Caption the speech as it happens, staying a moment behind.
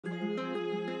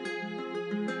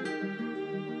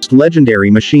most legendary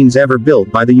machines ever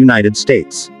built by the United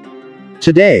States.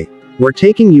 Today, we're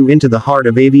taking you into the heart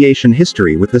of aviation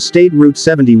history with the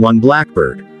SR-71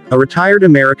 Blackbird, a retired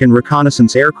American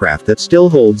reconnaissance aircraft that still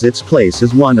holds its place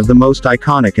as one of the most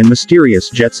iconic and mysterious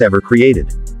jets ever created.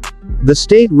 The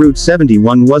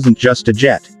SR-71 wasn't just a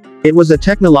jet. It was a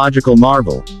technological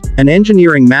marvel, an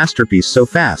engineering masterpiece so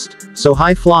fast, so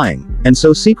high-flying, and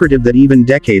so secretive that even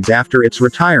decades after its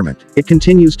retirement, it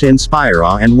continues to inspire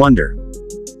awe and wonder.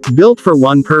 Built for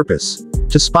one purpose: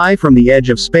 to spy from the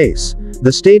edge of space,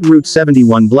 the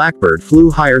SR-71 Blackbird flew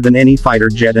higher than any fighter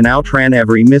jet and outran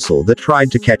every missile that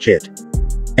tried to catch it.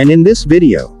 And in this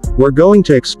video, we're going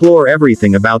to explore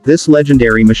everything about this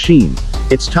legendary machine: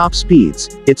 its top speeds,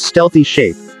 its stealthy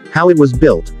shape, how it was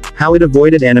built, how it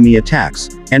avoided enemy attacks,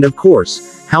 and of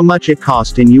course, how much it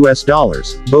cost in US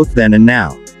dollars, both then and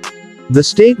now. The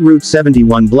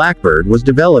SR-71 Blackbird was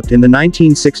developed in the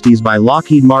 1960s by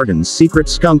Lockheed Martin's secret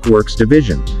Skunk Works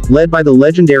division, led by the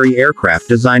legendary aircraft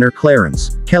designer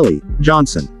Clarence "Kelly"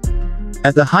 Johnson.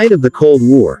 At the height of the Cold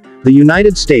War, the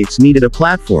United States needed a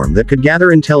platform that could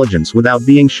gather intelligence without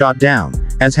being shot down,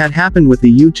 as had happened with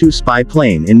the U-2 spy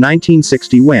plane in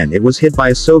 1960 when it was hit by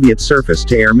a Soviet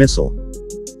surface-to-air missile.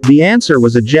 The answer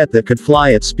was a jet that could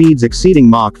fly at speeds exceeding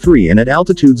Mach 3 and at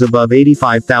altitudes above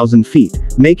 85,000 feet,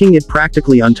 making it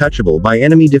practically untouchable by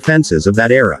enemy defenses of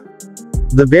that era.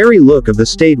 The very look of the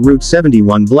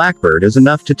SR-71 Blackbird is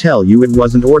enough to tell you it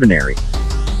wasn't ordinary.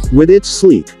 With its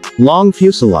sleek, long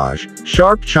fuselage,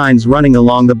 sharp chines running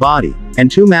along the body, and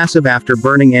two massive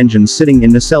afterburning engines sitting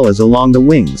in nacelles along the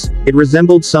wings, it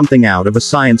resembled something out of a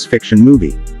science fiction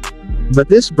movie. But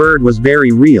this bird was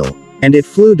very real, and it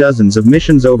flew dozens of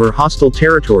missions over hostile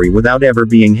territory without ever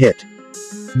being hit.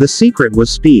 The secret was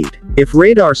speed. If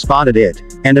radar spotted it,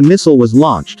 and a missile was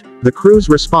launched, the crew's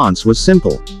response was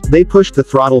simple: they pushed the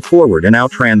throttle forward and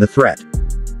outran the threat.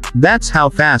 That's how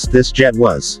fast this jet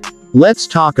was. Let's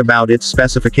talk about its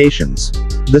specifications.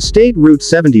 The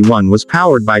SR-71 was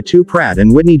powered by two Pratt &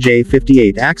 Whitney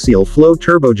J58 axial flow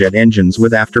turbojet engines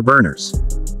with afterburners.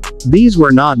 These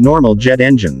were not normal jet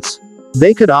engines.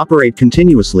 They could operate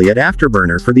continuously at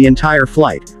afterburner for the entire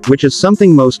flight, which is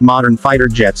something most modern fighter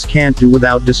jets can't do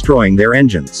without destroying their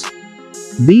engines.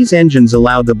 These engines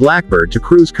allowed the Blackbird to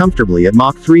cruise comfortably at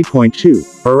Mach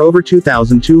 3.2, or over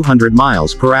 2,200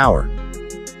 miles per hour.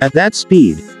 At that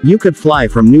speed, you could fly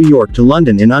from New York to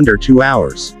London in under 2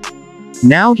 hours.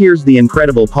 Now here's the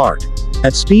incredible part.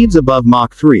 At speeds above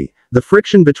Mach 3, the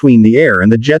friction between the air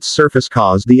and the jet's surface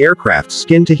caused the aircraft's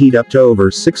skin to heat up to over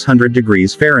 600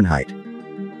 degrees Fahrenheit.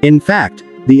 In fact,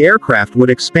 the aircraft would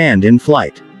expand in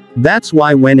flight. That's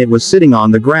why when it was sitting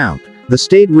on the ground, the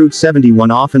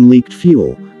SR-71 often leaked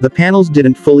fuel. The panels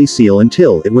didn't fully seal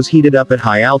until it was heated up at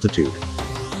high altitude.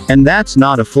 And that's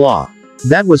not a flaw.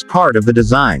 That was part of the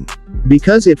design.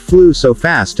 Because it flew so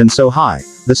fast and so high,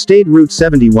 the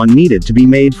SR-71 needed to be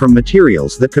made from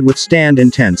materials that could withstand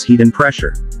intense heat and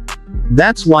pressure.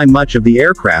 That's why much of the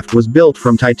aircraft was built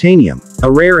from titanium,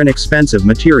 a rare and expensive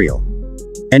material.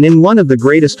 And in one of the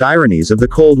greatest ironies of the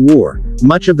Cold War,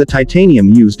 much of the titanium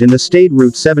used in the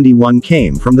SR-71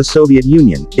 came from the Soviet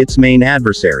Union, its main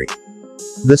adversary.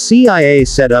 The CIA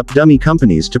set up dummy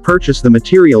companies to purchase the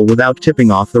material without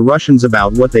tipping off the Russians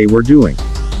about what they were doing.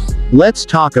 Let's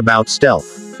talk about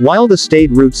stealth. While the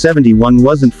SR-71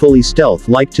 wasn't fully stealth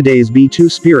like today's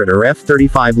B-2 Spirit or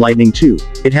F-35 Lightning II,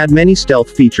 it had many stealth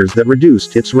features that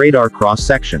reduced its radar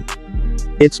cross-section.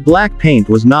 Its black paint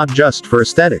was not just for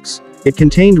aesthetics. It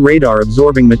contained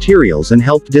radar-absorbing materials and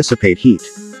helped dissipate heat.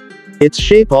 Its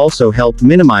shape also helped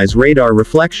minimize radar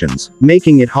reflections,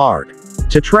 making it hard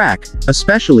to track,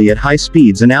 especially at high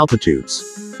speeds and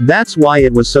altitudes. That's why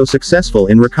it was so successful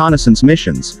in reconnaissance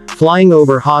missions, flying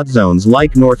over hot zones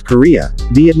like North Korea,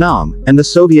 Vietnam, and the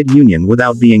Soviet Union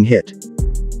without being hit.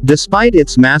 Despite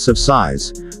its massive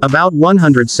size, about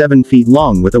 107 feet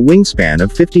long with a wingspan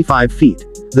of 55 feet,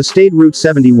 the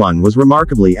SR-71 was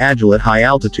remarkably agile at high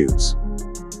altitudes.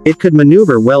 It could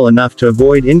maneuver well enough to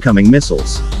avoid incoming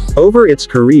missiles. Over its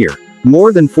career,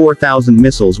 more than 4,000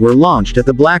 missiles were launched at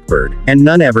the Blackbird, and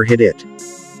none ever hit it.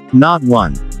 Not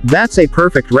one. That's a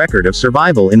perfect record of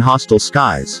survival in hostile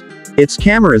skies. Its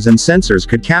cameras and sensors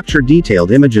could capture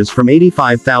detailed images from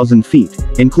 85,000 feet,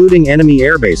 including enemy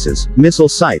airbases, missile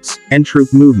sites, and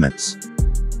troop movements.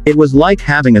 It was like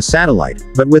having a satellite,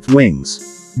 but with wings.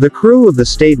 The crew of the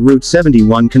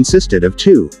SR-71 consisted of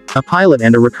two, a pilot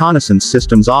and a reconnaissance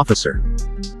systems officer.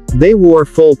 They wore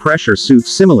full-pressure suits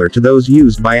similar to those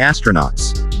used by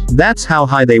astronauts. That's how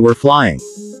high they were flying.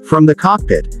 From the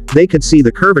cockpit, they could see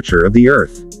the curvature of the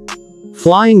Earth.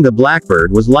 Flying the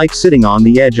Blackbird was like sitting on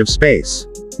the edge of space.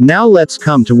 Now let's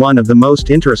come to one of the most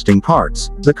interesting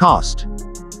parts, the cost.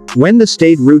 When the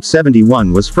state Route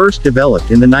 71 was first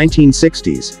developed in the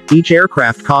 1960s, each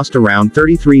aircraft cost around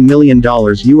 $33 million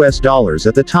US dollars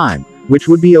at the time, which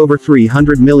would be over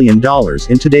 $300 million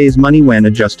in today's money when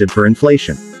adjusted for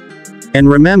inflation. And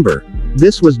remember,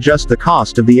 this was just the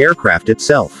cost of the aircraft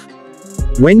itself.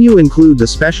 When you include the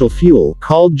special fuel,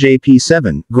 called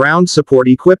JP-7, ground support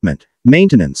equipment,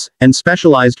 maintenance, and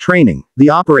specialized training, the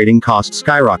operating cost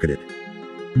skyrocketed.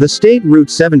 The state Route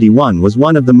 71 was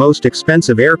one of the most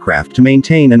expensive aircraft to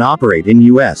maintain and operate in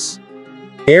U.S.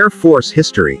 Air Force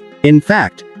history. In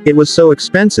fact, it was so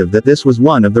expensive that this was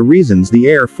one of the reasons the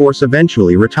Air Force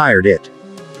eventually retired it.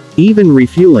 Even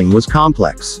refueling was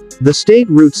complex. The state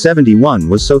Route 71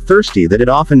 was so thirsty that it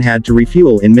often had to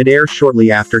refuel in mid-air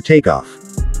shortly after takeoff.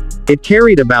 It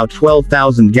carried about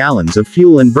 12,000 gallons of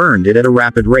fuel and burned it at a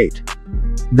rapid rate.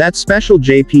 That special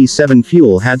JP-7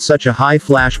 fuel had such a high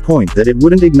flash point that it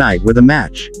wouldn't ignite with a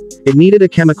match. It needed a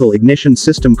chemical ignition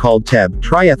system called TEB,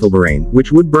 triethylbutane,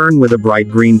 which would burn with a bright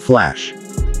green flash.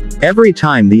 Every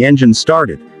time the engine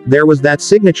started, there was that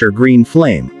signature green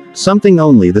flame, something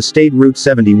only the state Route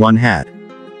 71 had.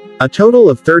 A total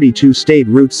of 32 state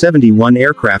Route 71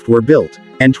 aircraft were built,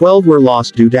 and 12 were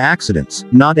lost due to accidents,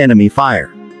 not enemy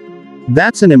fire.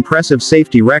 That's an impressive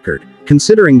safety record,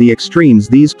 considering the extremes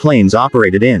these planes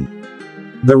operated in.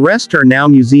 The rest are now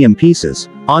museum pieces,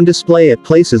 on display at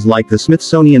places like the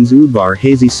Smithsonian's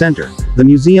Udvar-Hazy Center, the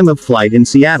Museum of Flight in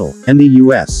Seattle, and the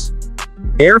U.S.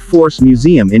 Air Force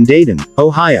Museum in Dayton,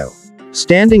 Ohio.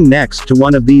 Standing next to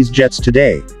one of these jets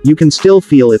today, you can still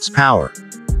feel its power.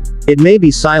 It may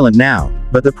be silent now,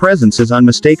 but the presence is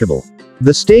unmistakable.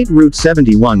 The state Route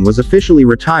 71 was officially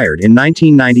retired in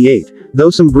 1998, though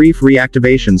some brief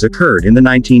reactivations occurred in the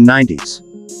 1990s.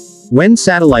 When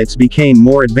satellites became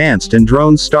more advanced and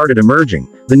drones started emerging,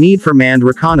 the need for manned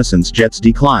reconnaissance jets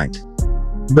declined.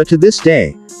 But to this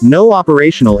day, no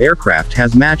operational aircraft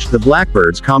has matched the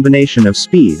Blackbird's combination of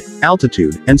speed,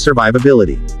 altitude, and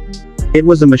survivability. It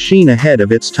was a machine ahead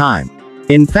of its time.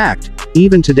 In fact,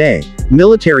 even today,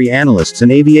 military analysts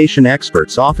and aviation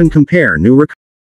experts often compare new